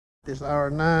This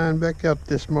R9 back up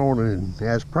this morning.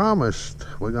 As promised,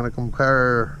 we're going to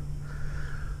compare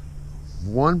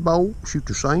one bolt, shoot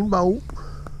the same bolt,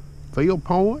 field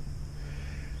point,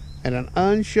 and an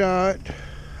unshot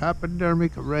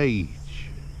hypodermic rage.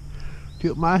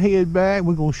 Tilt my head back,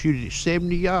 we're going to shoot it at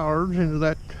 70 yards into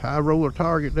that high roller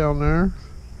target down there.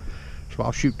 So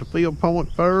I'll shoot the field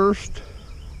point first.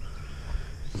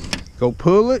 Go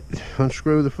pull it,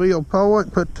 unscrew the field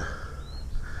point, put the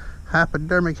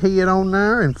hypodermic head on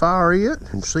there and fire it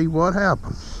and see what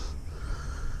happens.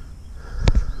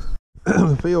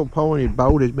 The field pointed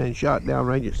bolt has been shot down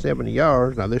range at 70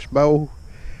 yards. Now this bow,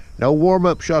 no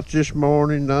warm-up shots this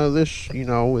morning, none of this,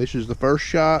 this is the first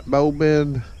shot. Bow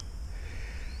been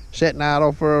sitting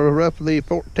idle for roughly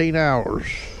 14 hours.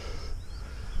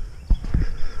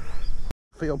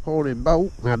 Field pointed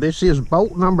bolt. Now this is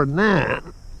bolt number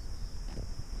 9.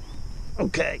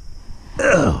 Okay.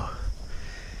 Ugh.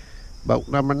 Bolt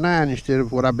number 9 instead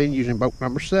of what I've been using, bolt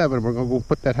number 7. We're going to go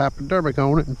put that hypodermic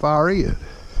on it and fire it.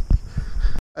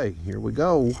 Hey, here we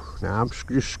go. Now I'm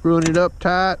just screwing it up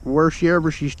tight.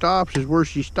 Wherever she stops is where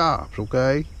she stops,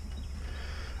 okay?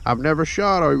 I've never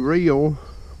shot a real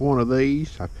one of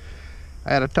these. I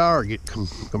had a target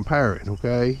comparing,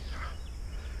 okay?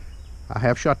 I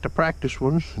have shot the practice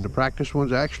ones, and the practice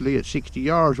ones actually at 60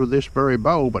 yards with this very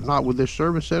bow, but not with this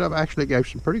service setup. Actually gave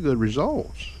some pretty good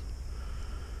results.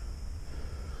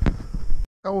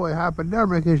 Oh, a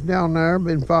hypodermic is down there,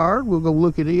 been fired. We'll go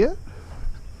look at it.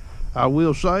 I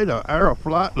will say the arrow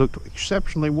flight looked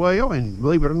exceptionally well, and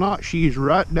believe it or not, she's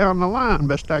right down the line,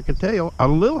 best I can tell, a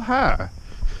little high.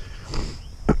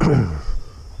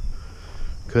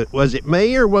 Was it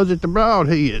me or was it the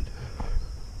broadhead?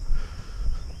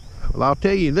 Well, I'll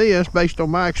tell you this, based on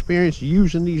my experience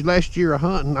using these last year of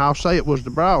hunting, I'll say it was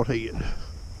the broadhead.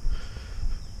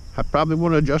 I probably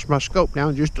want to adjust my scope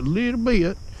down just a little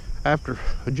bit after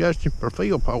adjusting for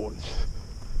field points.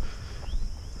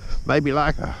 Maybe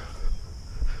like a,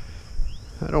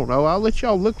 I don't know, I'll let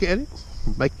y'all look at it,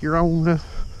 make your own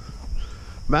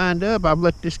mind up. I've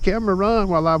let this camera run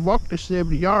while I've walked this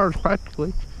 70 yards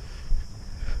practically.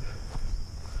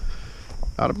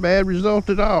 Not a bad result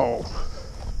at all.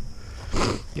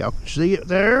 Y'all can see it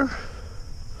there.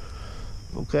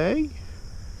 Okay.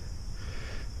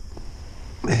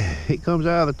 It comes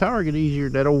out of the target easier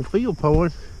than that old field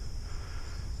point.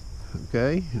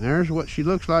 Okay, and there's what she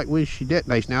looks like when she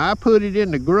detonates. Now I put it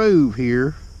in the groove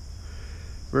here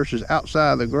versus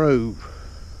outside the groove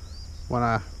when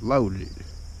I loaded it.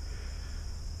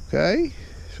 Okay,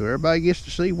 so everybody gets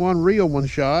to see one real one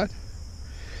shot.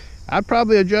 I'd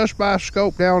probably adjust my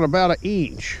scope down about 1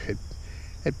 inch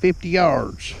at 50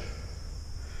 yards.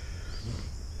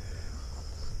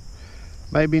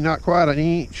 Maybe not quite 1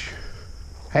 inch,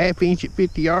 1/2 inch at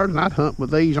 50 yards, and I'd hunt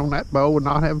with these on that bow and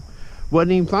not have,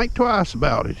 wouldn't even think twice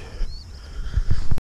about it.